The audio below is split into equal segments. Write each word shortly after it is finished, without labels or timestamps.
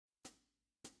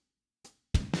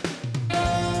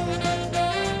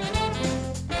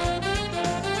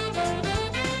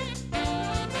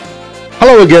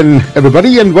Hello again,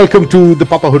 everybody, and welcome to the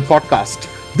Papahood podcast.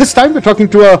 This time we're talking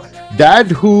to a dad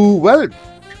who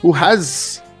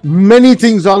has many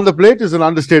things on the plate is an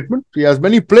understatement. He has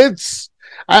many plates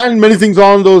and many things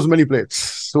on those many plates.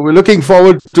 So we're looking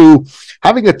forward to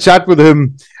having a chat with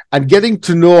him and getting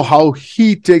to know how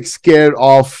he takes care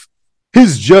of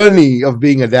his journey of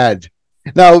being a dad.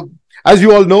 Now, as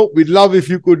you all know, we'd love if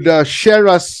you could share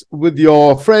us with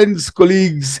your friends,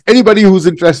 colleagues, anybody who's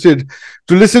interested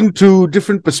to listen to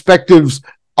different perspectives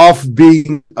of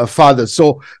being a father.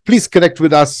 So please connect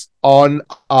with us on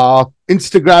our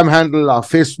Instagram handle, our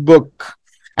Facebook,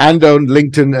 and on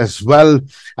LinkedIn as well,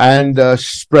 and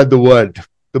spread the word.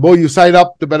 The more you sign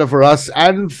up, the better for us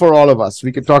and for all of us.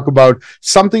 We can talk about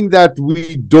something that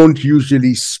we don't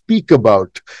usually speak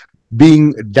about,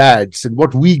 being dads and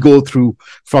what we go through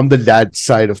from the dad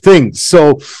side of things.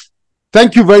 So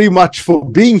thank you very much for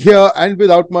being here. And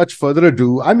without much further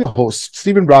ado, I'm your host,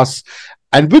 Stephen Brass.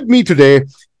 And with me today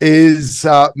is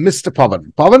Mr.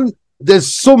 Pavan. Pavan,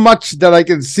 there's so much that I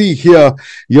can see here.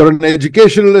 You're an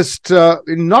educationalist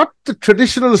in not the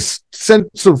traditional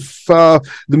sense of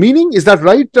the meaning. Is that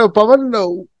right,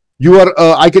 Pavan? You are,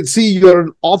 I can see you're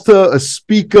an author, a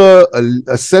speaker,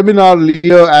 a seminar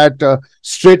leader at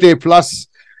Straight A Plus.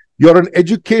 You're an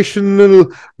educational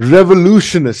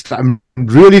revolutionist. I'm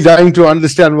really dying to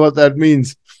understand what that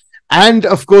means. And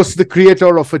of course, the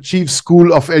creator of Achieve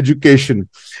School of Education.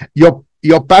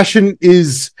 Your passion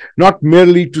is not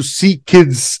merely to see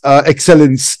kids excel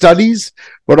in studies,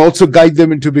 but also guide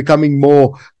them into becoming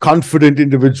more confident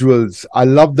individuals. I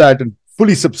love that and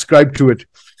fully subscribe to it.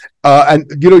 And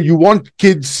you want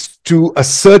kids to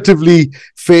assertively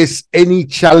face any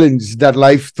challenge that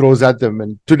life throws at them.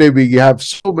 And today we have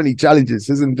so many challenges,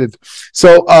 isn't it?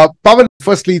 So, Pavan,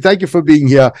 firstly, thank you for being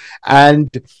here. And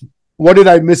what did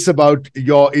I miss about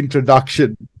your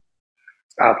introduction?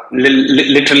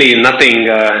 Literally nothing,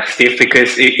 Steve,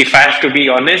 because if I have to be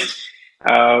honest,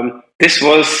 this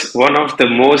was one of the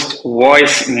most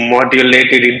voice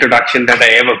modulated introduction that I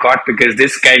ever got, because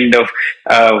this kind of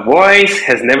voice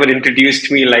has never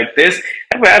introduced me like this.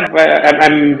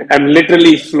 I'm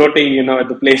literally floating, at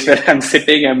the place where I'm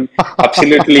sitting. I'm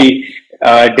absolutely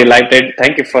delighted.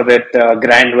 Thank you for that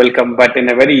grand welcome. But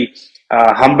in a very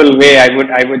humble way, I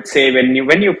would say,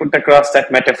 when you put across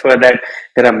that metaphor that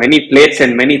there are many plates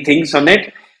and many things on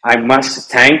it, I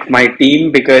must thank my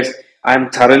team, because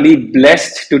I'm thoroughly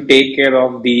blessed to take care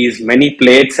of these many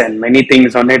plates and many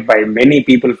things on it by many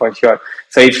people, for sure.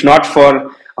 So if not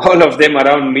for all of them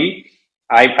around me,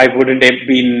 I wouldn't have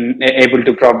been able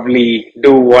to probably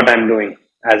do what I'm doing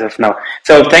as of now.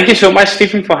 So thank you so much,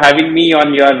 Stephen, for having me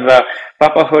on your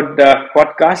Papahood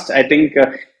podcast. I think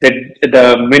that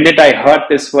the minute I heard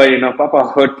this word,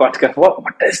 Papahood podcast,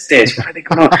 what is this? What are they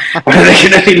gonna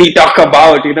really talk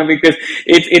about? Because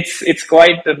it's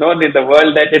quite known in the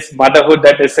world that it's motherhood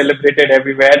that is celebrated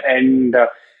everywhere. And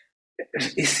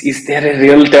is there a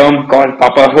real term called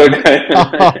Papahood?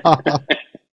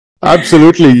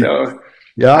 Absolutely. So,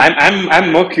 yeah,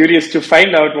 I'm more curious to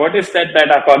find out what is that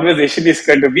our conversation is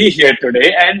going to be here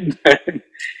today. And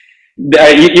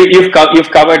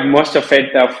you've covered most of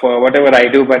it for whatever I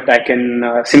do, but I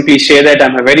can simply say that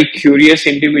I'm a very curious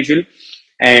individual,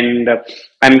 and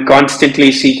I'm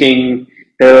constantly seeking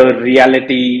the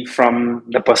reality from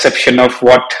the perception of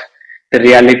what the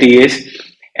reality is,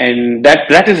 and that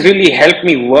has really helped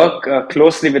me work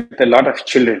closely with a lot of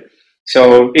children.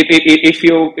 So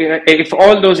if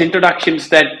all those introductions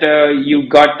that you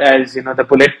got as the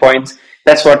bullet points,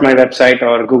 that's what my website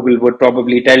or Google would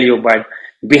probably tell you. But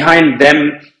behind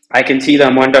them, I can see the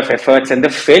amount of efforts and the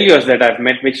failures that I've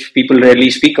met, which people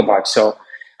rarely speak about. So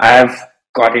I have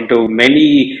got into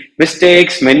many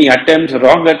mistakes, many attempts,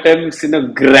 wrong attempts,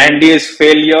 grandiose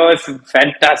failures,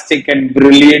 fantastic and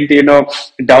brilliant,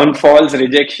 downfalls,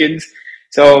 rejections.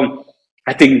 So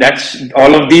I think that's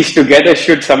all of these together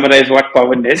should summarize what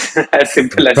Pavan is. As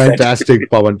simple as fantastic, that.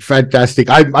 Pavan, fantastic.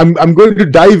 I'm going to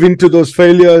dive into those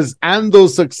failures and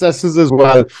those successes as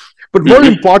well. But more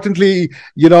importantly,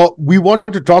 we want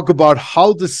to talk about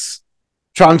how this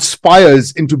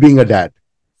transpires into being a dad.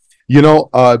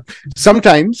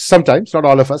 Sometimes, not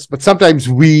all of us, but sometimes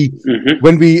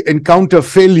when we encounter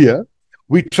failure,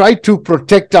 we try to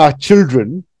protect our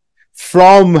children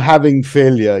from having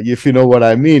failure, if you know what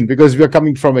I mean, because we are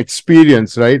coming from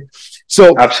experience, right?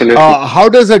 So absolutely. How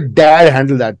does a dad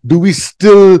handle that? Do we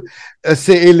still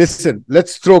say, hey, listen,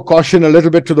 let's throw caution a little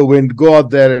bit to the wind, go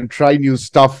out there and try new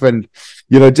stuff and,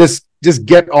 just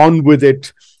get on with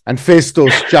it and face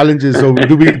those challenges? Or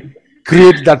do we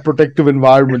create that protective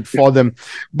environment for them?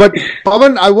 But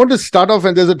Pavan, I want to start off,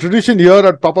 and there's a tradition here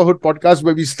at Papahood Podcast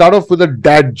where we start off with a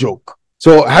dad joke.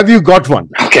 So have you got one?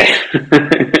 Okay.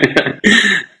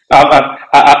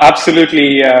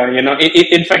 Absolutely.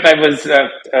 In fact, I was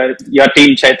your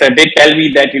team, Chaitra, did tell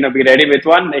me that be ready with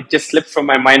one. It just slipped from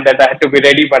my mind that I had to be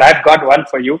ready, but I've got one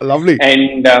for you. Lovely.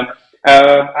 And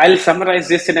I'll summarize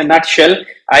this in a nutshell.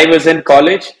 I was in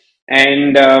college,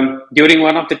 and during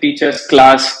one of the teachers'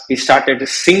 class, he started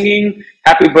singing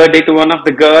 "Happy Birthday" to one of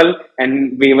the girl,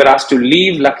 and we were asked to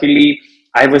leave. Luckily,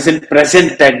 I wasn't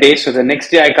present that day, so the next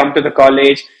day I come to the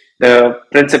college. The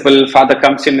principal father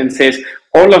comes in and says,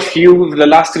 "All of you, the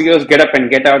last 3 years, get up and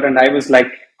get out." And I was like,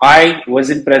 "I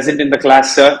wasn't present in the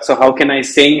class, sir. So how can I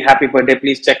sing happy birthday?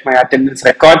 Please check my attendance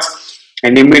records."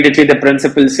 And immediately the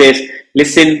principal says,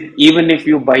 "Listen, even if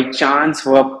you by chance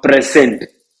were present,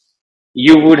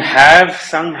 you would have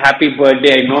sung happy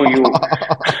birthday. I know you."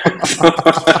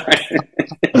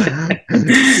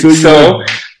 So you so were.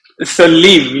 so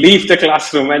leave the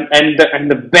classroom, and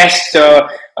the best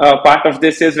part of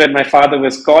this is when my father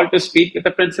was called to speak with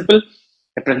the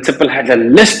principal had a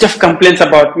list of complaints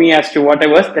about me as to what I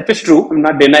was. That was true. I'm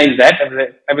not denying that.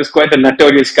 I was quite a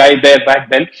notorious guy there back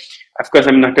then. Of course,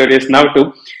 I'm notorious now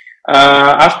too.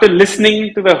 After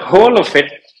listening to the whole of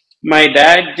it, my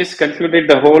dad just concluded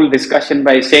the whole discussion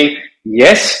by saying,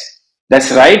 "Yes,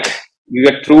 that's right. You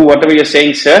are true, whatever you're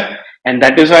saying, sir. And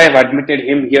that is why I've admitted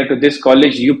him here to this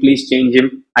college. You please change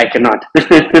him. I cannot."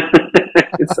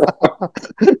 So,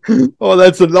 Oh,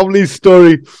 that's a lovely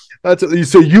story.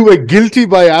 So you were guilty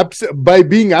by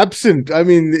being absent. I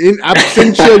mean, in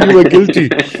absentia, you were guilty.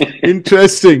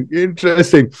 Interesting,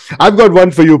 interesting. I've got one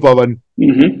for you, Pavan.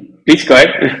 Please go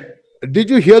ahead.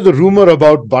 Did you hear the rumor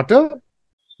about butter?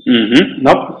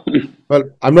 No. Well,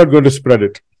 I'm not going to spread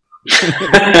it.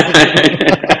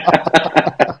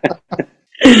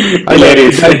 I know,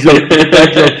 Hilarious. bad joke.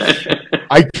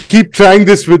 I keep trying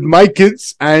this with my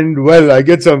kids, and well, I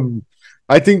get some.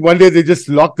 I think one day they just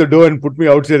lock the door and put me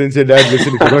outside and say, "Dad,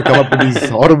 listen, if you're going to come up with these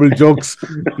horrible jokes,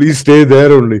 please stay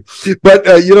there only." But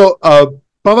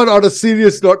Pavan, on a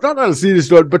serious note, not on a serious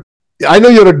note, but I know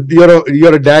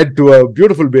you're a dad to a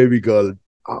beautiful baby girl.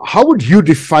 How would you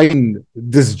define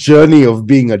this journey of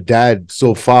being a dad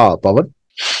so far, Pavan?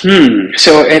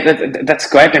 So that's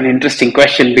quite an interesting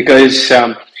question because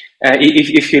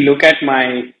if you look at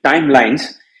my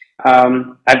timelines,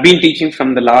 I've been teaching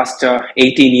from the last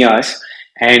 18 years,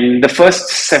 and the first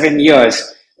 7 years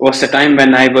was the time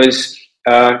when I was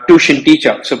a tuition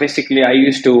teacher. So basically, I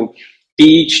used to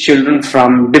teach children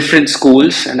from different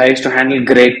schools, and I used to handle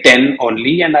grade 10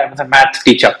 only, and I was a math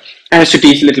teacher. I used to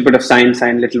teach a little bit of science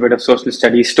and a little bit of social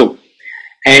studies too.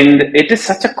 And it is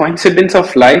such a coincidence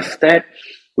of life that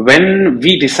when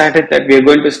we decided that we are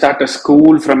going to start a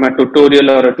school from a tutorial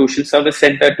or a tuition service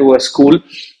center to a school,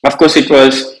 of course, it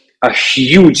was a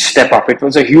huge step up. It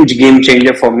was a huge game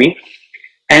changer for me.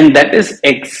 And that is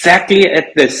exactly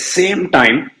at the same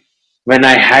time when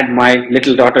I had my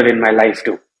little daughter in my life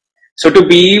too. So to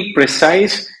be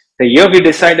precise, the year we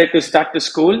decided to start the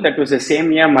school, that was the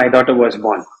same year my daughter was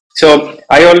born. So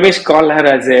I always call her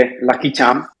as a lucky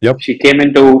charm. Yep. She came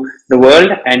into the world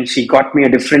and she got me a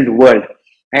different world.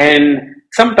 And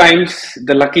sometimes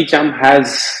the lucky charm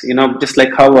has, just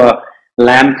like how a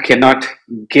lamp cannot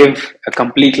give a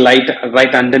complete light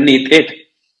right underneath it,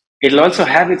 it'll also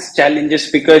have its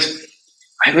challenges because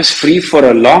I was free for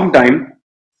a long time.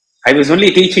 I was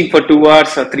only teaching for 2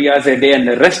 hours or 3 hours a day, and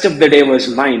the rest of the day was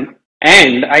mine.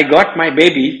 And I got my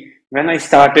baby when I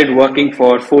started working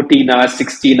for 14 hours,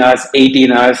 16 hours,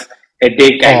 18 hours a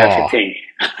day kind of a thing.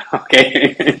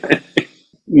 Okay.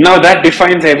 Now that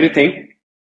defines everything.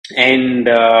 And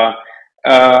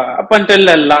up until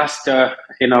the last,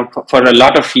 for a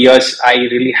lot of years, I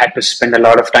really had to spend a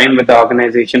lot of time with the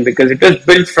organization because it was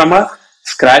built from a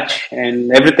scratch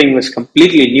and everything was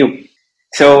completely new.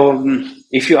 So,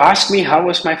 if you ask me how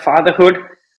was my fatherhood,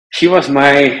 she was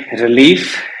my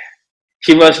relief.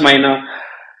 She was my,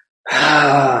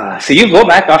 so you go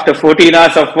back after 14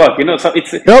 hours of work, so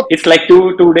it's like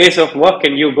two days of work,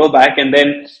 and you go back and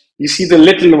then you see the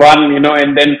little one,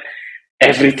 and then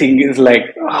everything is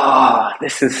like,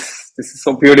 this is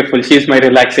so beautiful. She's my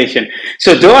relaxation.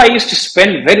 So though I used to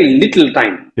spend very little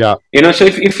time, Yeah. so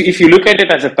if you look at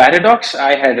it as a paradox,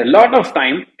 I had a lot of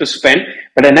time to spend,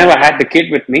 but I never had the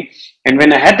kid with me. And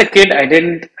when I had the kid, I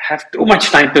didn't have too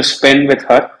much time to spend with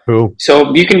her. True.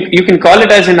 So you can call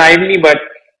it as an irony, but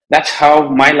that's how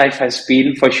my life has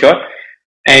been for sure.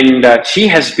 And she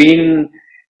has been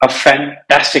a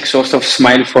fantastic source of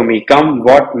smile for me, come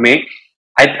what may.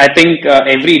 I think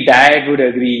every dad would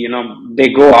agree. They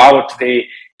go out, they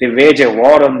wage a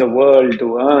war on the world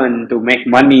to earn, to make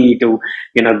money, to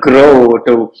grow,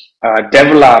 to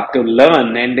develop, to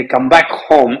learn, and they come back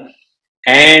home.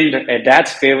 and a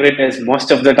dad's favorite is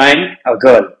most of the time a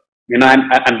girl.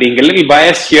 I'm being a little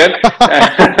biased here.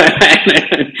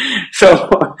 So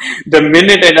the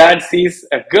minute a dad sees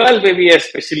a girl baby,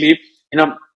 especially, you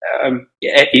know,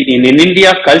 in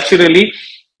India, culturally,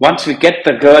 once we get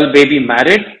the girl baby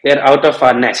married, they're out of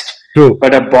our nest. True.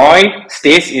 But a boy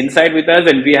stays inside with us,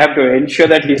 and we have to ensure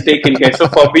that he's taken care. So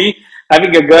for me,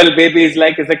 having a girl baby is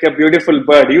like a beautiful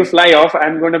bird. You fly off,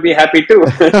 I'm going to be happy too.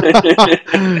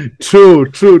 True,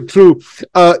 true, true.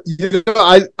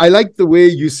 I like the way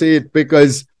you say it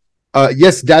because,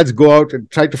 yes, dads go out and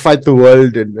try to fight the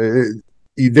world, and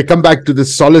they come back to the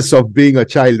solace of being a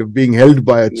child, of being held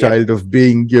by a Yeah. child, of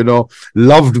being,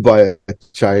 loved by a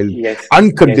child Yes.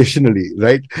 unconditionally,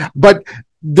 right? But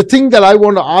the thing that I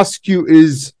want to ask you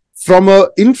is from a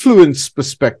influence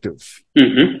perspective,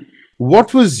 Hmm.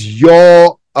 what was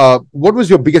your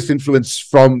biggest influence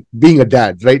from being a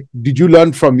dad, right? Did you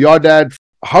learn from your dad?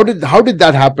 How did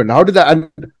that happen? How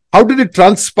did it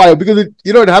transpire? Because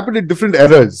it happened in different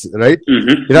eras, right? Hmm.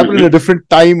 It happened in Hmm. a different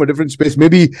time, a different space.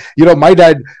 Maybe, my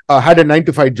dad had a 9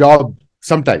 to 5 job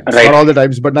sometimes, not all Right. the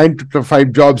times, but 9 to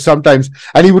 5 jobs sometimes.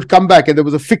 And he would come back, and there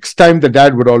was a fixed time the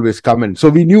dad would always come in. So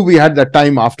we knew we had that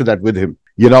time after that with him.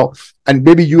 And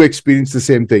maybe you experienced the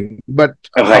same thing. But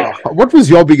Right. what was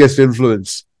your biggest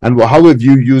influence? And how have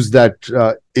you used that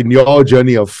in your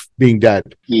journey of being dad?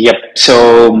 Yep. So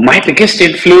my biggest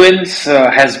influence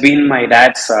has been my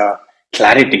dad's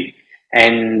clarity,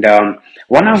 and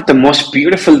one of the most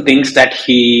beautiful things that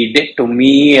he did to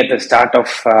me at the start of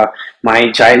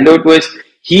my childhood was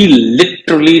he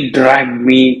literally dragged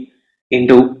me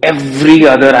into every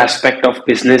other aspect of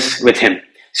business with him.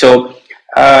 So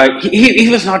he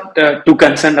was not too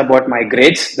concerned about my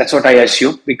grades. That's what I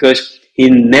assume, because he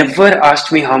never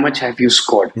asked me how much have you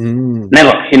scored. Mm.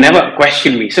 Never. He never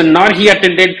questioned me. So not he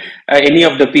attended any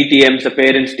of the PTMs, the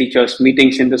parents teachers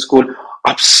meetings in the school.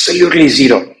 Absolutely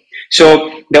zero.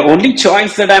 So the only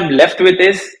choice that I'm left with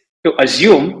is to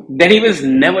assume that he was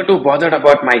never too bothered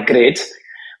about my grades,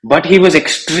 but he was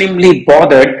extremely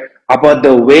bothered about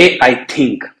the way I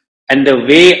think and the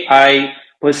way I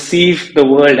perceive the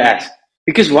world as.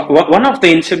 Because one of the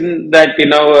incident that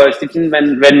Stephen,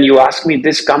 when you ask me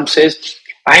this comes is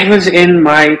I was in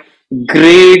my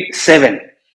grade 7.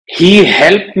 He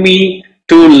helped me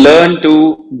to learn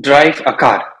to drive a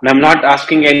car. And I'm not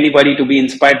asking anybody to be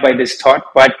inspired by this thought,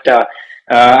 but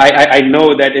I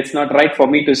know that it's not right for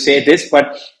me to say this,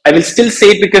 but I will still say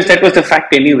it because that was the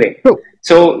fact anyway. True.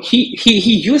 So he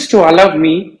used to allow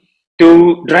me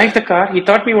to drive the car. He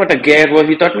taught me what a gear was.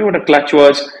 He taught me what a clutch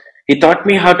was. He taught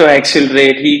me how to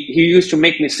accelerate. He used to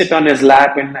make me sit on his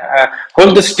lap and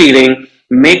hold the steering,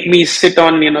 make me sit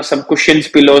on some cushions,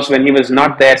 pillows when he was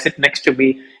not there, sit next to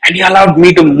me, and he allowed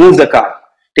me to move the car,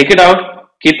 take it out,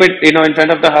 keep it in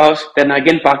front of the house, then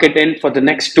again park it in for the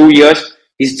next 2 years.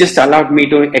 He's just allowed me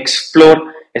to explore,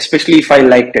 especially if I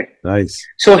liked it. Nice.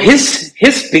 So his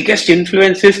biggest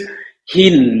influence is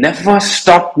he never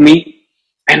stopped me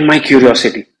and my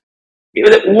curiosity. He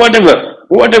was like,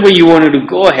 whatever you want to do,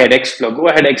 go ahead,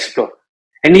 explore.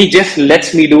 And he just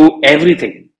lets me do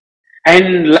everything.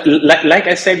 And like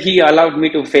I said, he allowed me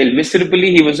to fail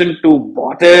miserably. He wasn't too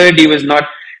bothered. He was not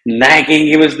nagging.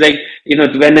 He was like,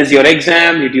 when is your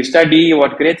exam? Did you study?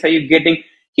 What grades are you getting?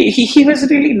 He was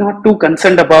really not too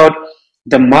concerned about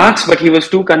the marks, but he was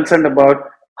too concerned about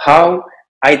how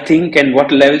I think and what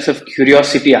levels of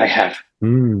curiosity I have.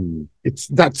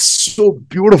 That's so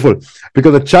beautiful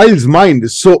because a child's mind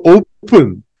is so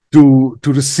open to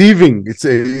receiving. It's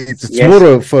Yes, more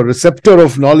of a receptor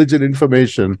of knowledge and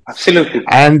information, absolutely.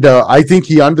 and I think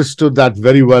he understood that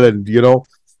very well. And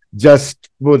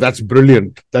that's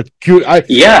brilliant.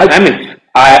 Yeah, I I mean,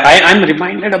 I'm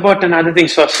reminded about another thing.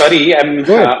 So sorry, go ahead,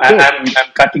 go ahead.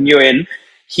 I'm cutting you in.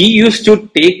 He used to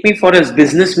take me for his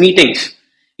business meetings.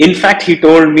 In fact, he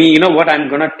told me, you know what, I'm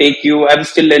gonna take you. I'm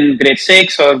still in grade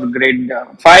 6 or grade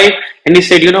 5, and he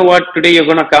said, you know what, today you're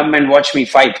gonna come and watch me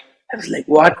fight. I was like,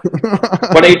 what?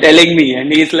 What are you telling me?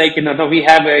 And he's like, no, we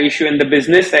have an issue in the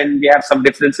business and we have some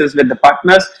differences with the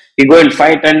partners. We go and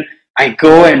fight, and I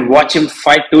go and watch him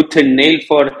fight tooth and nail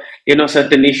for,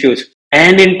 certain issues.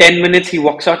 And in 10 minutes, he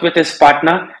walks out with his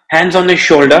partner, hands on his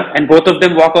shoulder, and both of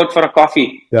them walk out for a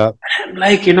coffee. Yeah. I'm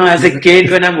like, as a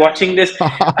kid, when I'm watching this,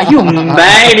 are you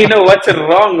mad? What's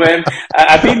wrong, man?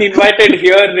 I've been invited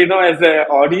here, as an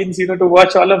audience, to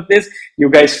watch all of this. You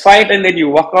guys fight and then you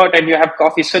walk out and you have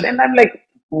coffee. So then I'm like,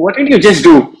 what did you just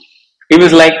do? He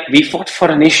was like, we fought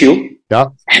for an issue, Yeah.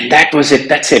 and that was it.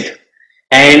 That's it.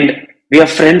 And we are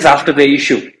friends after the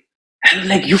issue. And I'm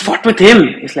like, you fought with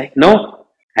him? He's like, no,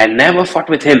 I never fought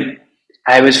with him.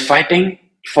 I was fighting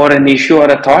for an issue or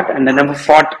a thought, and I never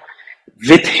fought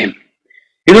with him.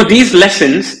 These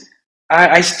lessons,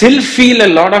 I still feel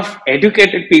a lot of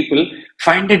educated people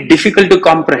find it difficult to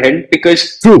comprehend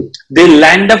because True. they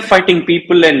land up fighting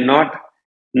people and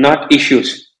not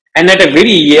issues. And at a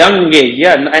very young age,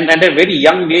 yeah, and at a very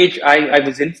young age, I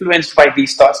was influenced by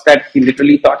these thoughts that he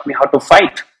literally taught me how to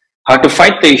fight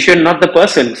the issue and not the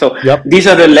person. So Yep. these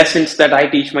are the lessons that I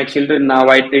teach my children now.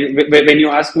 When you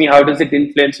ask me how does it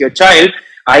influence your child,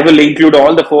 I will include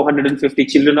all the 450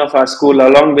 children of our school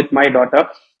along with my daughter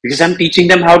because I'm teaching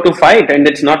them how to fight, and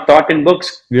it's not taught in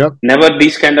books. Yep. Never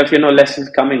these kind of lessons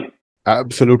coming.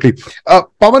 Absolutely.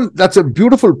 Pavan, that's a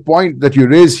beautiful point that you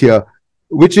raise here,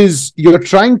 which is you're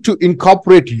trying to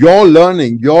incorporate your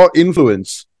learning, your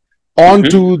influence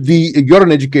onto you're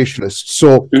an educationalist.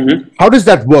 So how does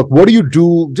that work? What do you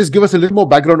do? Just give us a little more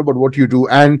background about what you do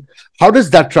and how does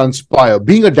that transpire,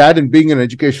 being a dad and being an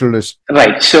educationalist?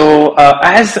 Right. So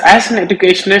as an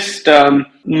educationist,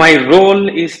 my role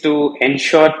is to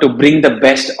ensure to bring the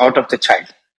best out of the child.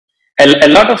 A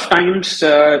lot of times,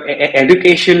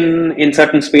 education in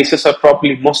certain spaces, or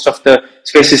probably most of the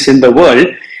spaces in the world,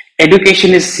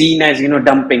 education is seen as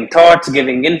dumping thoughts,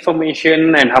 giving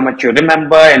information, and how much you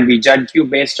remember, and we judge you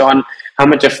based on how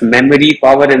much of memory,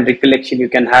 power, and recollection you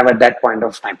can have at that point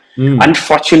of time.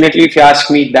 Unfortunately, if you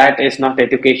ask me, that is not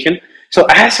education. So,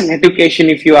 as an education,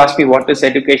 if you ask me what is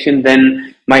education,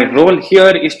 then my role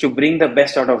here is to bring the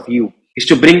best out of you. Is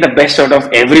to bring the best out of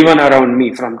everyone around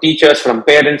me, from teachers, from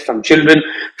parents, from children,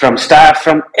 from staff,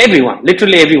 from everyone,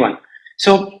 literally everyone.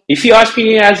 So if you ask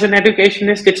me as an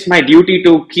educationist, it's my duty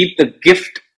to keep the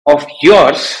gift of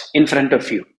yours in front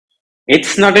of you.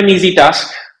 It's not an easy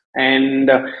task, and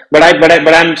but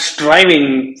I'm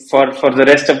striving for the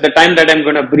rest of the time that I'm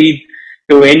going to breathe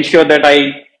to ensure that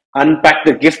I unpack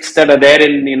the gifts that are there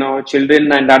in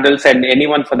children and adults and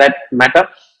anyone for that matter.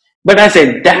 But as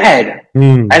a dad,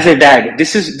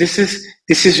 this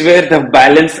is where the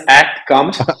balance act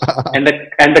comes, and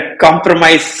the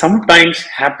compromise sometimes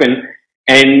happen,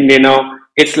 and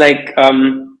it's like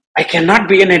I cannot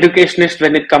be an educationist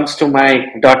when it comes to my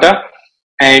daughter,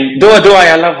 and though I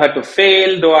allow her to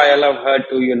fail, though I allow her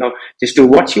to just do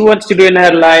what she wants to do in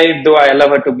her life, though I allow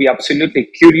her to be absolutely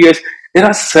curious, there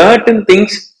are certain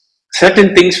things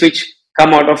which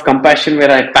come out of compassion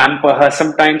where I pamper her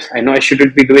sometimes. I know I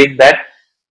shouldn't be doing that.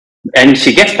 And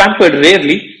she gets pampered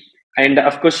rarely. And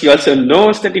of course, she also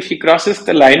knows that if she crosses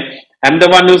the line, I'm the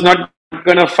one who's not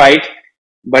going to fight,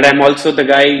 but I'm also the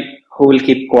guy who will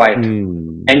keep quiet.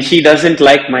 And she doesn't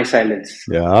like my silence.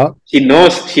 Yeah. She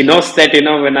knows that,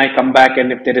 when I come back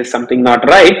and if there is something not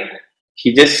right,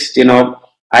 she just,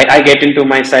 I get into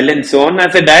my silent zone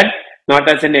as a dad, not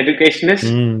as an educationist.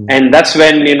 And that's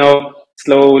when,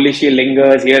 slowly she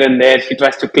lingers here and there. She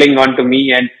tries to cling on to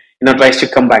me and tries to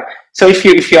come back. So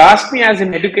if you ask me as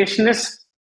an educationist,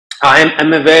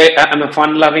 I'm a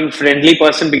fun-loving, friendly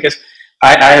person because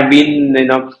I have been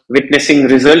witnessing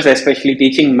results, especially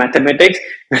teaching mathematics.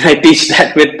 When I teach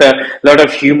that with a lot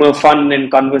of humor, fun, and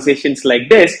conversations like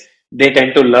this, they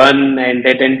tend to learn and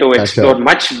they tend to explore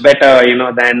much better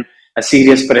than a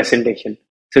serious presentation.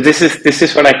 So this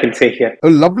is what I can say here. Oh,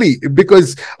 lovely,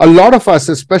 because a lot of us,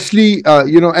 especially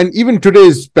and even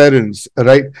today's parents,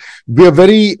 right? We're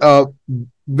very,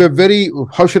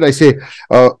 how should I say,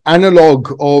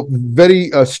 analog or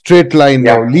very straight line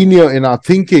or linear in our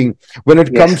thinking when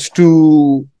it comes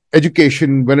to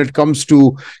education, when it comes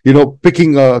to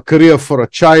picking a career for a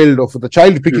child or for the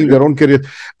child picking their own career.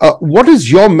 What is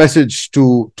your message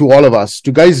to all of us,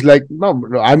 to guys like, no,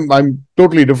 I'm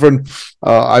totally different,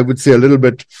 I would say a little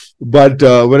bit, but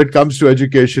when it comes to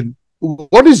education,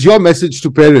 what is your message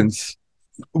to parents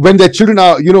when their children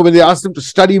are, when they ask them to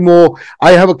study more?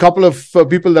 I have a couple of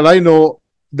people that I know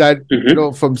that,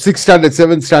 from 6th standard,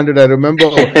 7th standard, I remember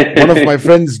one of my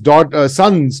friend's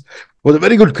sons was a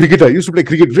very good cricketer. He used to play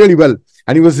cricket really well.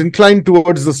 And he was inclined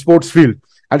towards the sports field.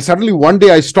 And suddenly one day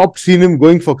I stopped seeing him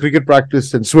going for cricket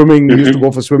practice and swimming. He used to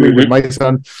go for swimming with my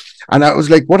son. And I was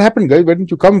like, what happened, guys? Why didn't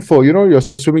you come for, your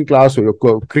swimming class or your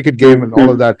cricket game and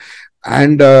all of that?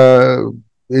 And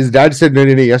his dad said, no,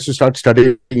 he has to start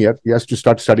studying yet. He has to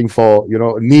start studying for,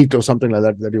 NEET or something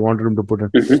like that he wanted him to put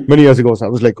in many years ago. So I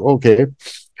was like, okay.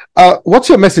 What's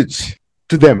your message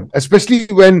to them, especially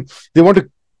when they want to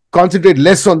concentrate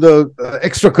less on the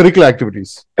extracurricular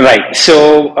activities? Right.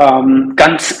 So,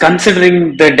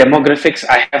 considering the demographics,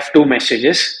 I have two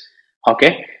messages.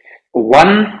 Okay.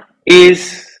 One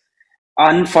is,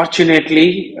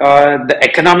 unfortunately, the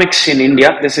economics in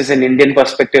India. This is an Indian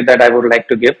perspective that I would like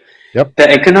to give. Yep.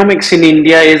 The economics in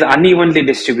India is unevenly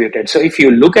distributed. So if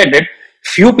you look at it,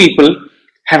 few people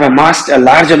have amassed a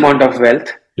large amount of wealth,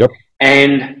 Yep.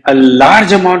 and a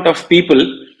large amount of people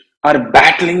are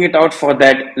battling it out for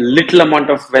that little amount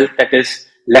of wealth that is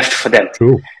left for them.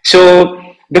 True. So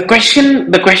the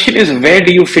question is, where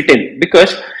do you fit in?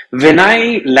 Because when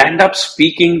I land up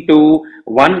speaking to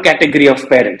one category of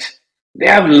parents, they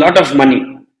have a lot of money.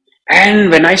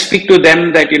 And when I speak to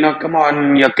them that, come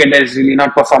on, your kid is really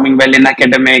not performing well in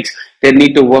academics, they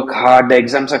need to work hard, the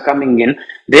exams are coming in,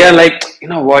 they are like, you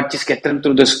know what, just get them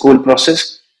through the school process.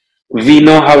 We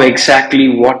know how exactly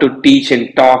what to teach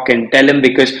and talk and tell him,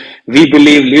 because we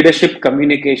believe leadership,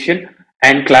 communication,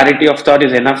 and clarity of thought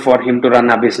is enough for him to run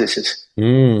our businesses.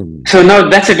 Mm. So now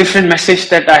that's a different message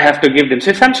that I have to give them. So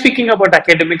if I'm speaking about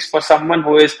academics for someone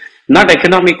who is not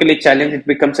economically challenged, it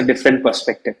becomes a different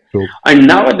perspective. True. And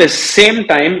now at the same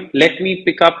time, let me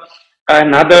pick up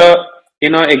another,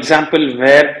 example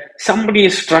where somebody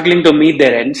is struggling to meet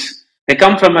their ends. They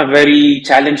come from a very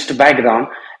challenged background,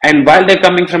 and while they're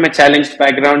coming from a challenged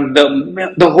background,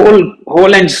 the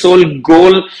whole and soul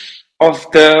goal of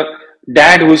the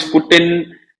dad who's put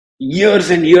in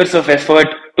years and years of effort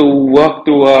to work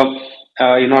to a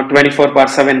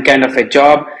 24/7 kind of a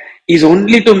job is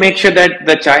only to make sure that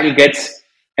the child gets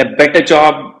a better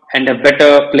job and a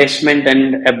better placement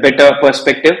and a better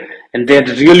perspective, and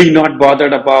they're really not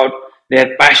bothered about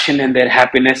their passion and their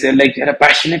happiness. They're like, you're a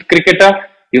passionate cricketer,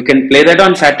 you can play that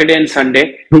on Saturday and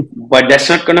Sunday, True. but that's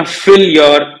not going to fill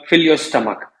your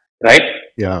stomach, right?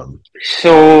 Yeah.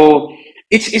 So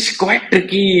it's quite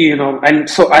tricky, and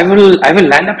so I will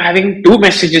land up having two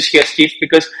messages here, Steve,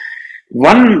 because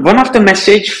one of the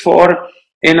message for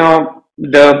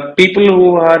the people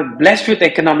who are blessed with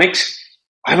economics,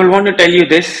 I will want to tell you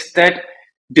this, that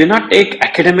do not take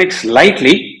academics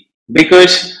lightly,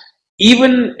 because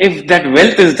even if that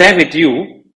wealth is there with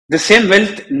you, the same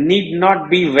wealth need not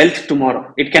be wealth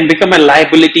tomorrow. It can become a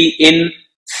liability in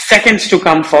seconds to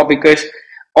come for, because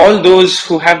all those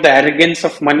who have the arrogance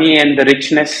of money and the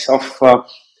richness of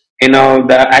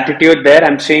the attitude there,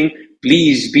 I'm saying,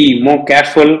 please be more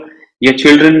careful. Your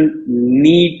children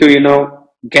need to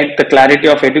get the clarity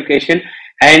of education.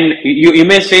 And you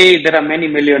may say there are many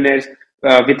millionaires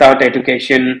without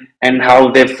education and how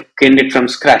they've gained it from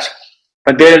scratch,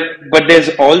 but there's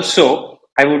also,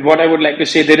 what I would like to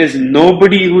say, there is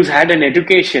nobody who's had an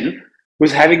education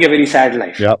who's having a very sad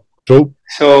life. Yeah. True.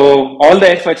 So all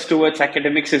the efforts towards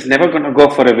academics is never going to go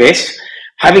for a waste.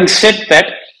 Having said that,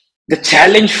 the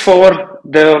challenge for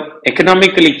the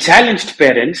economically challenged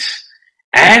parents,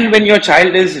 and when your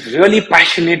child is really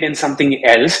passionate in something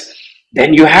else,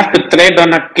 then you have to tread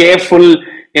on a careful,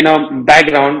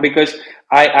 background, because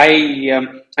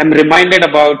I'm reminded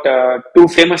about two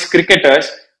famous cricketers.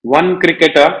 One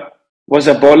cricketer was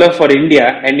a bowler for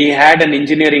India, and he had an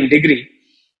engineering degree,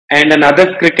 and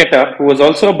another cricketer who was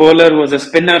also a bowler, who was a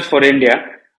spinner for India,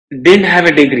 didn't have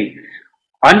a degree.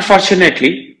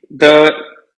 Unfortunately, the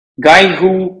guy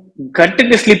who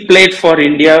continuously played for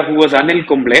India, who was Anil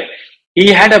Kumble, he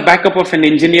had a backup of an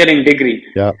engineering degree,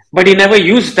 Yeah. but he never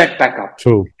used that backup.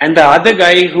 True. And the other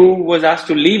guy who was asked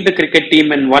to leave the cricket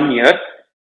team in 1 year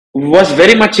was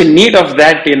very much in need of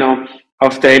that,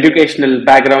 of the educational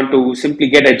background to simply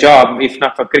get a job, if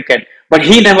not for cricket. But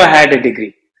he never had a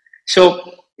degree.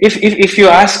 So if you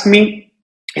ask me,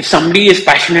 if somebody is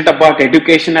passionate about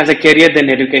education as a career, then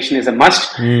education is a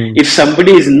must. If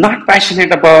somebody is not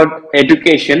passionate about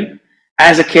education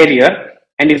as a career,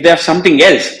 and if they have something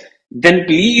else, then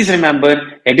please remember,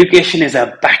 education is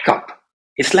a backup.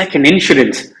 It's like an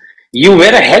insurance. You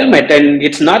wear a helmet, and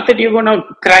it's not that you're going to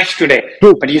crash today,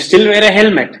 True. but you still wear a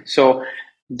helmet. So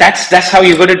that's how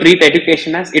you're going to treat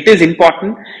education as. It is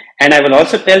important, and I will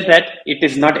also tell that it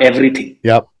is not everything.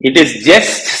 Yep. It is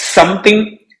just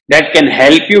something that can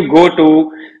help you go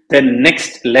to the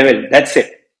next level. That's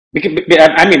it.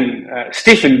 I mean,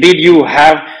 Stephen, did you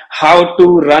have how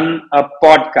to run a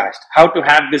podcast, how to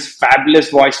have this fabulous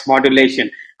voice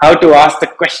modulation, how to ask the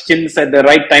questions at the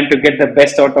right time to get the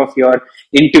best out of your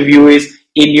interviewees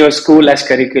in your school as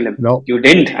curriculum? No. You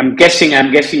didn't. I'm guessing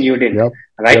you didn't. Yep.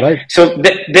 Right? You're right. So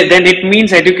then it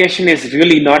means education is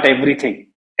really not everything.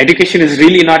 Education is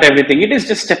really not everything. It is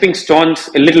just stepping stones,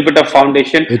 a little bit of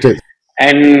foundation. It is.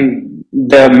 And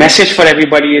the message for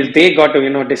everybody is they got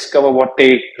to discover what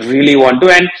they really want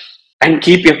to, and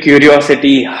keep your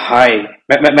curiosity high.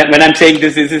 When I'm saying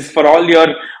this is for all your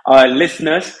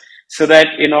listeners, so that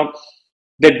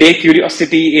the day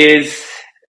curiosity is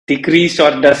decreased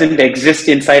or doesn't exist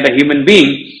inside a human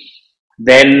being,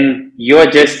 then you're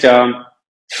just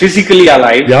physically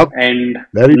alive. Yep. And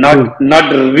Very true.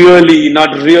 not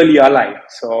really alive.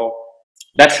 So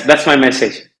that's my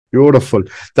message. Beautiful.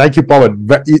 Thank you,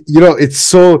 Pawan. It's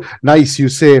so nice. You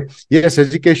say, yes,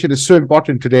 education is so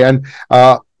important today. And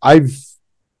I've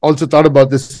also thought about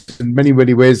this in many,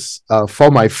 many ways for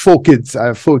my four kids. I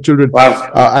have four children.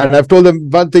 Wow. And I've told them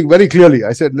one thing very clearly.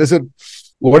 I said, listen,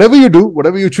 whatever you do,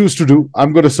 whatever you choose to do,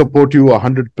 I'm going to support you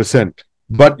 100%.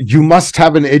 But you must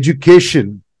have an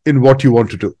education in what you want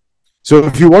to do. So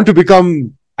if you want to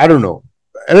become, I don't know,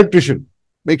 electrician,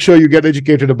 make sure you get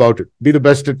educated about it. Be the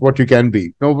best at what you can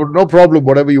be. No problem,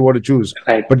 whatever you want to choose,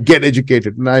 Right. but get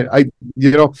educated. And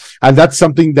and that's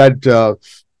something that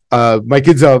my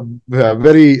kids are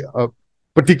very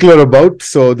particular about.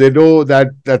 So they know that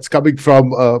that's coming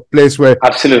from a place where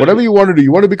Absolutely. whatever you want to do,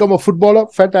 you want to become a footballer,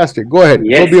 fantastic. Go ahead,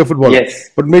 Yes. go be a footballer. Yes.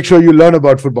 But make sure you learn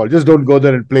about football. Just don't go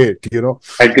there and play it.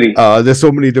 Agree. There's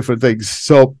so many different things.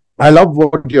 So I love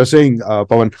what you're saying,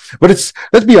 Pawan. But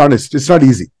let's be honest, it's not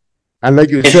easy. And like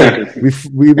you It's said,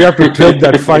 we have to tread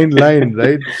that fine line,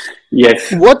 right?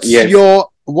 Yes. What's Yes.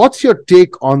 your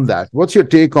take on that? What's your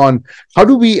take on how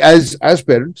do we as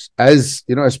parents, as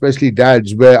especially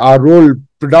dads, where our role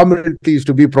predominantly is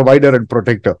to be provider and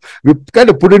protector, we kind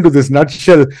of put into this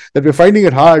nutshell that we're finding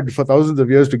it hard for thousands of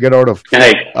years to get out of.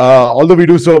 Right. Although we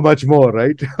do so much more,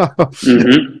 right?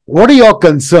 Mm-hmm. What are your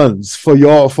concerns for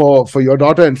your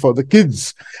daughter and for the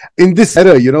kids in this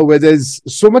era, where there's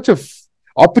so much of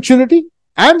opportunity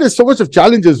and there's so much of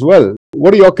challenge as well?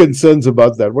 What are your concerns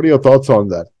about that? What are your thoughts on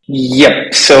that?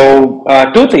 Yep. So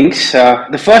two things.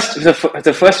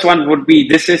 The first one would be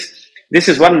this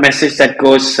is one message that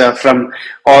goes from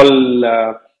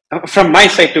all from my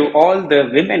side to all the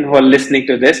women who are listening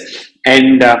to this,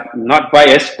 and not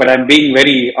biased, but I'm being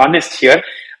very honest here.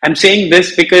 I'm saying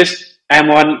this because I'm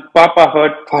on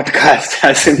Papahood podcast,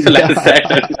 as simple as that,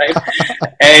 right?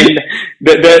 And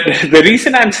the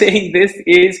reason I'm saying this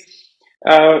is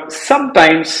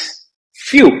sometimes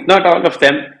few, not all of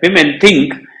them, women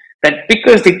think that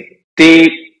because they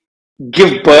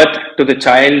give birth to the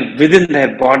child within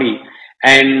their body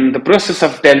and the process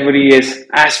of delivery is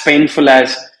as painful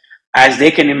as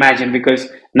they can imagine, because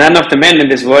none of the men in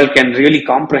this world can really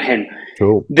comprehend.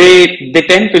 True. They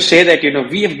tend to say that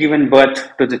we have given birth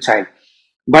to the child,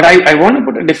 but I want to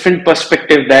put a different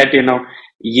perspective that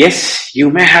yes, you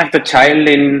may have the child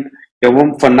in your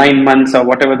womb for 9 months or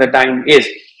whatever the time is,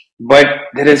 but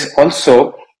there is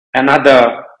also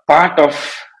another part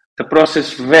of the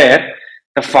process where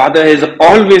the father is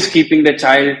always keeping the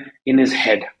child in his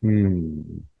head.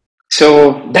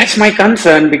 So that's my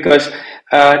concern, because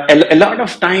a lot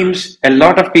of times, a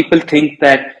lot of people think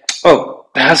that, oh,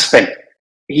 the husband,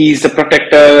 he's the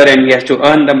protector and he has to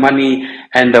earn the money,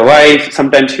 and the wife,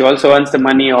 sometimes she also earns the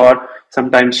money, or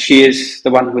sometimes she is the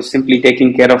one who is simply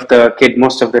taking care of the kid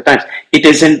most of the times. It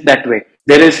isn't that way.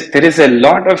 There is a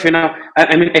lot of,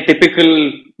 I mean, a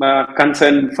typical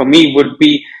concern for me would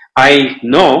be, I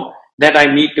know that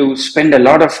I need to spend a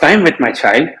lot of time with my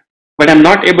child, but I'm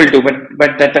not able to,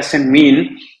 but that doesn't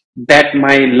mean that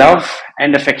my love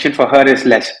and affection for her is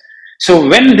less. So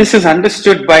when this is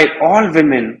understood by all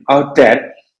women out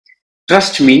there,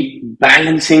 trust me,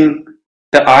 balancing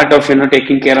the art of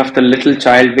taking care of the little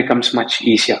child becomes much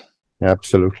easier.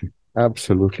 Absolutely.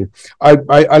 Absolutely. I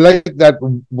like that,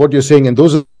 what you're saying. And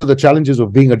those are the challenges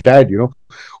of being a dad. We're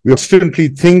constantly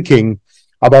thinking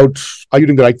about, are you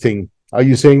doing the right thing? Are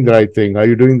you saying the right thing? Are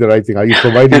you doing the right thing? Are you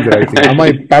providing the right thing? Am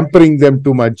I pampering them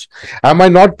too much? Am I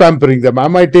not pampering them?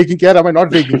 Am I taking care? Am I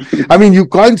not taking? I mean, you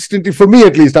constantly, for me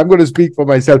at least, I'm going to speak for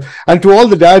myself. And to all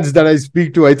the dads that I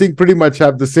speak to, I think pretty much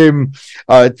have the same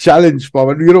challenge,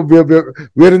 Pavan.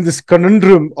 We're in this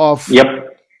conundrum of, Yep.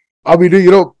 are we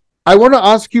doing, I want to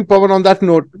ask you, Pavan, on that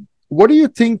note, what do you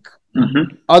think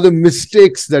are the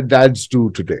mistakes that dads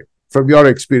do today, from your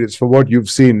experience, from what you've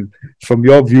seen, from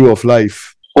your view of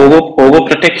life?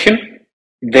 Overprotection.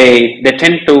 They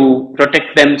tend to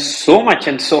protect them so much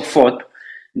and so forth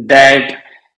that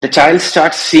the child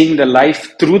starts seeing the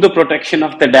life through the protection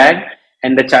of the dad,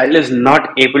 and the child is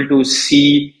not able to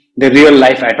see the real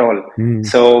life at all.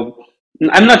 So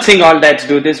I'm not saying all dads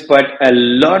do this, but a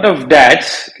lot of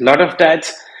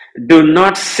dads do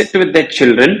not sit with their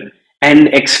children and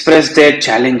express their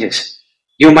challenges.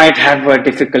 You might have a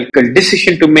difficult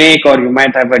decision to make, or you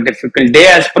might have a difficult day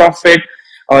as prophet,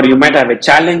 or you might have a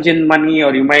challenge in money,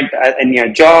 or you might in your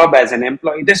job as an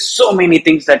employee. There's so many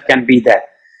things that can be there.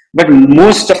 But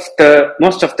most of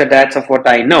the dads of what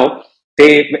I know,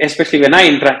 they, especially when I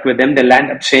interact with them, they'll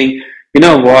end up saying, you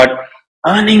know what,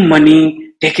 earning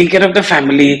money, taking care of the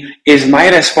family is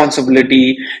my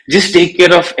responsibility. Just take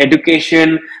care of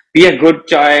education, be a good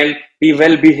child, be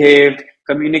well behaved,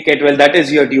 communicate well. That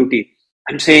is your duty.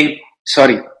 I'm saying,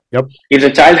 sorry, Yep. If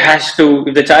the child has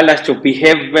to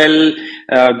behave well,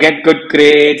 get good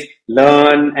grades,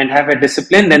 learn, and have a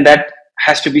discipline, then that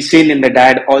has to be seen in the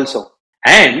dad also.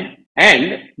 And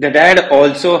the dad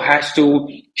also has to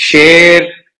share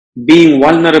being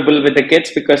vulnerable with the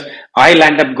kids, because I'll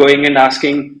end up going and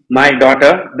asking my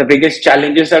daughter the biggest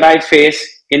challenges that I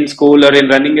face in school or in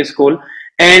running a school.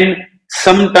 And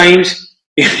sometimes,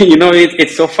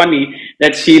 it's so funny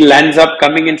that she lands up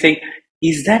coming and saying,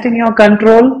 "Is that in your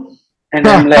control?" And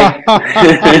I'm like,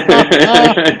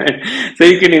 so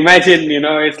you can imagine,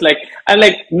 it's like, I'm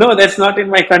like, "No, that's not in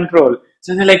my control."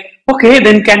 So they're like, "Okay,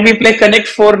 then can we play Connect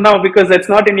 4 now? Because that's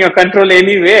not in your control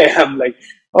anyway." I'm like,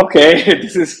 "Okay,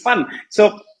 this is fun."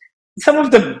 So some of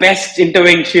the best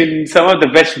interventions, some of the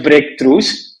best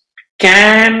breakthroughs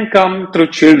can come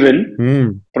through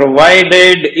children,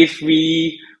 provided if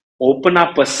we open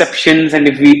our perceptions and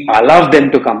if we allow them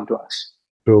to come to us.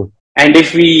 True. And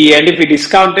if we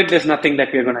discount it, there's nothing that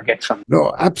we're going to get from it.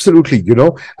 No, absolutely.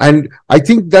 And I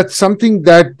think that's something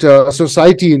that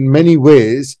society in many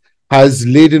ways has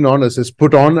laden on us, has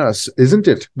put on us, isn't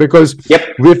it? Because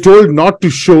we're told not to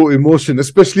show emotion,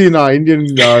 especially in our Indian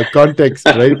context,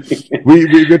 right?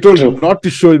 We're told not to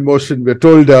show emotion. We're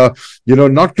told,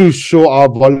 not to show our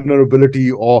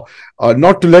vulnerability, or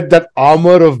not to let that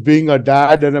armor of being a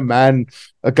dad and a man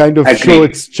kind of show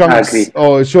its chunks,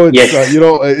 or show its,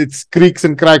 its creaks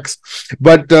and cracks.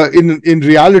 But in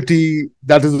reality,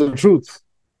 that is the truth.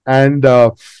 And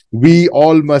we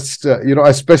all must,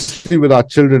 especially with our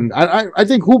children. And I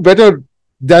think who better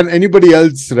than anybody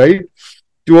else, right,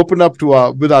 to open up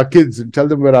to with our kids and tell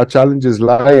them where our challenges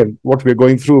lie and what we're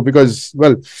going through. Because,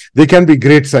 well, they can be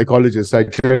great psychologists. I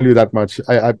tell you that much.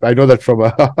 I know that from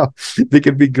they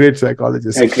can be great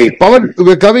psychologists. Pavan,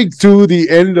 we're coming to the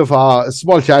end of our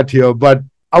small chat here, but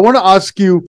I want to ask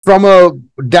you from a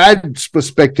dad's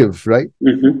perspective, right?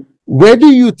 Mm-hmm. Where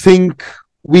do you think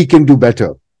we can do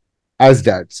better as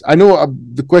dads? I know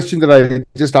the question that I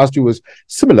just asked you was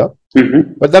similar,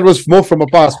 but that was more from a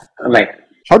past. Right.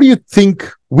 How do you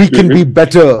think we can be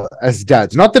better as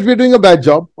dads? Not that we're doing a bad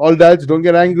job. All dads, don't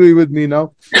get angry with me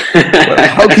now. But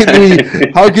how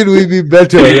can we be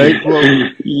better, right?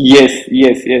 Well,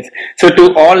 Yes. So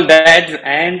to all dads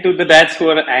and to the dads who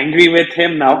are angry with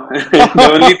him now,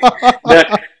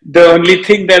 the only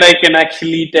thing that I can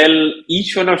actually tell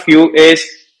each one of you is,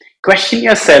 question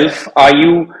yourself: are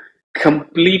you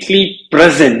completely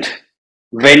present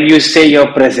when you say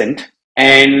you're present?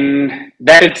 And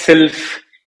that itself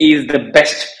is the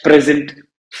best present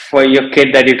for your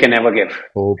kid that you can ever give.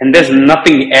 And there's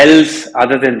nothing else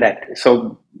other than that.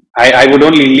 So I would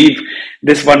only leave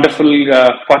this wonderful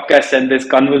podcast and this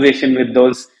conversation with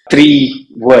those 3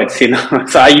 words,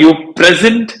 So are you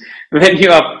present when you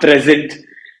are present?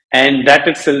 And that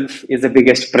itself is the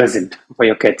biggest present for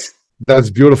your kids. That's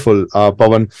beautiful,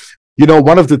 Pavan.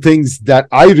 One of the things that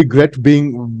I regret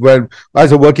being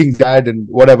as a working dad and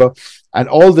whatever, and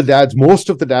all the dads, most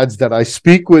of the dads that I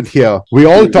speak with here, we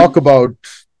all talk about,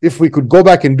 if we could go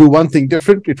back and do one thing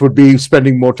different, it would be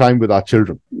spending more time with our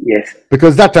children. Yes.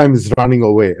 Because that time is running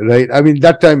away, right? I mean,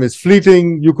 that time is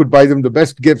fleeting. You could buy them the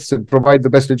best gifts and provide the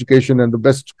best education and the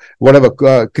best, whatever,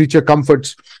 creature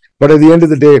comforts. But at the end of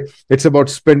the day, it's about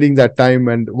spending that time.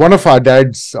 And one of our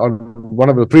dads on one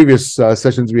of the previous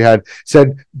sessions we had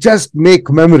said, just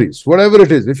make memories, whatever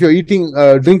it is. If you're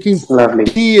drinking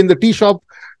tea in the tea shop,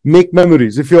 make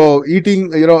memories. If you're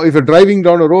eating, if you're driving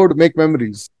down a road, make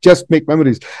memories. Just make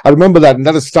memories. I remember that, and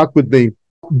that has stuck with me.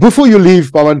 Before you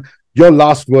leave, Pavan, your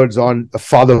last words on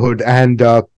fatherhood, and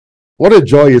what a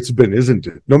joy it's been, isn't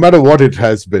it? No matter what it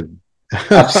has been.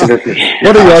 Absolutely.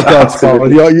 What are your thoughts,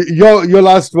 Pavan? Your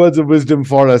last words of wisdom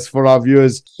for us, for our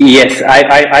viewers? Yes,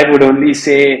 I would only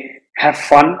say, have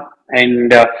fun,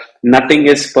 and nothing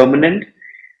is permanent.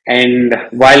 And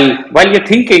while you're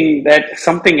thinking that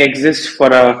something exists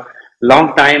for a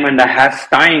long time and I have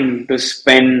time to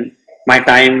spend my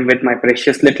time with my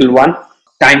precious little one,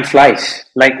 time flies.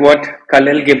 Like what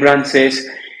Khalil Gibran says,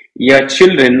 your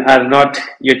children are not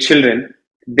your children.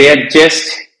 They are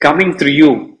just coming through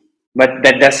you, but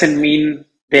that doesn't mean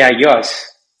they are yours,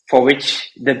 for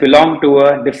which they belong to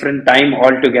a different time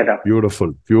altogether.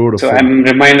 Beautiful. So I'm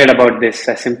reminded about this,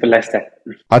 as simple as that.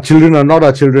 Our children are not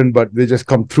our children, but they just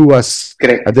come through us.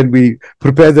 Correct. And then we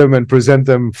prepare them and present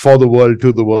them for the world,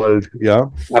 to the world. Yeah.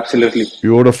 Absolutely.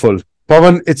 Beautiful.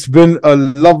 Pavan, it's been a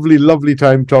lovely, lovely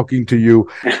time talking to you.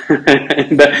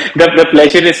 the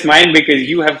pleasure is mine, because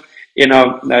you have,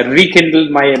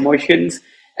 rekindled my emotions,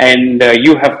 and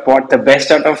you have brought the best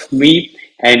out of me.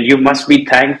 and you must be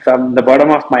thanked from the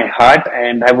bottom of my heart.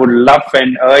 And I would love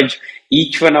and urge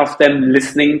each one of them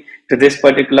listening to this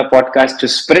particular podcast to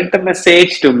spread the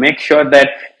message, to make sure that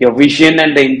your vision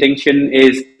and the intention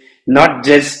is not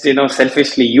just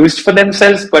selfishly used for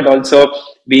themselves, but also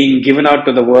being given out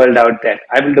to the world out there.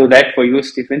 I will do that for you,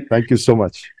 Stephen. Thank you so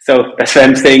much. So that's why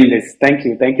I'm saying this. Thank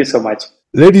you so much.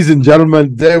 Ladies and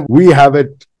gentlemen, there we have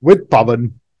it with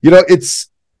Pavan. It's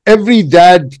every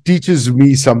dad teaches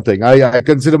me something. I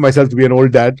consider myself to be an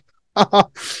old dad,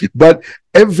 but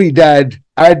every dad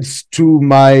adds to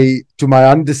my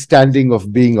understanding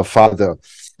of being a father.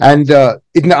 And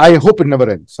I hope it never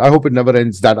ends. I hope it never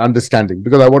ends, that understanding,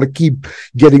 because I want to keep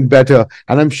getting better.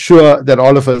 And I'm sure that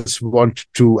all of us want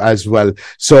to as well.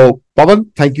 So, Pavan,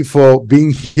 thank you for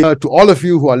being here. To all of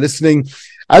you who are listening,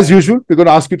 as usual, we're going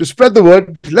to ask you to spread the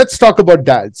word. Let's talk about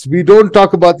dads. We don't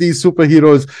talk about these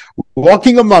superheroes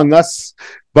walking among us,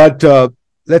 but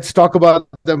let's talk about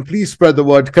them. Please spread the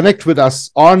word. Connect with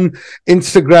us on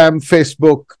Instagram,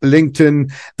 Facebook, LinkedIn.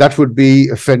 That would be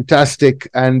fantastic.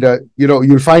 And,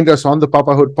 you'll find us on the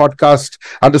Papahood podcast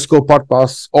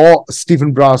 _podcast or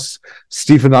Stephen Brass,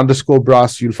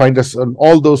 Stephen_Brass. You'll find us on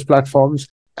all those platforms.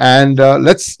 And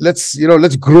let's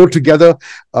grow together,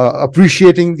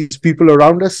 appreciating these people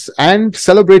around us and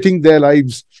celebrating their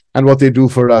lives and what they do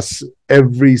for us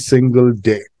every single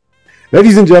day.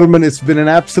 Ladies and gentlemen, it's been an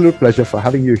absolute pleasure for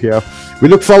having you here. We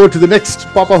look forward to the next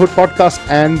Papahood podcast.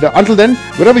 And until then,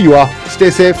 wherever you are, stay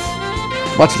safe.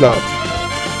 Much love.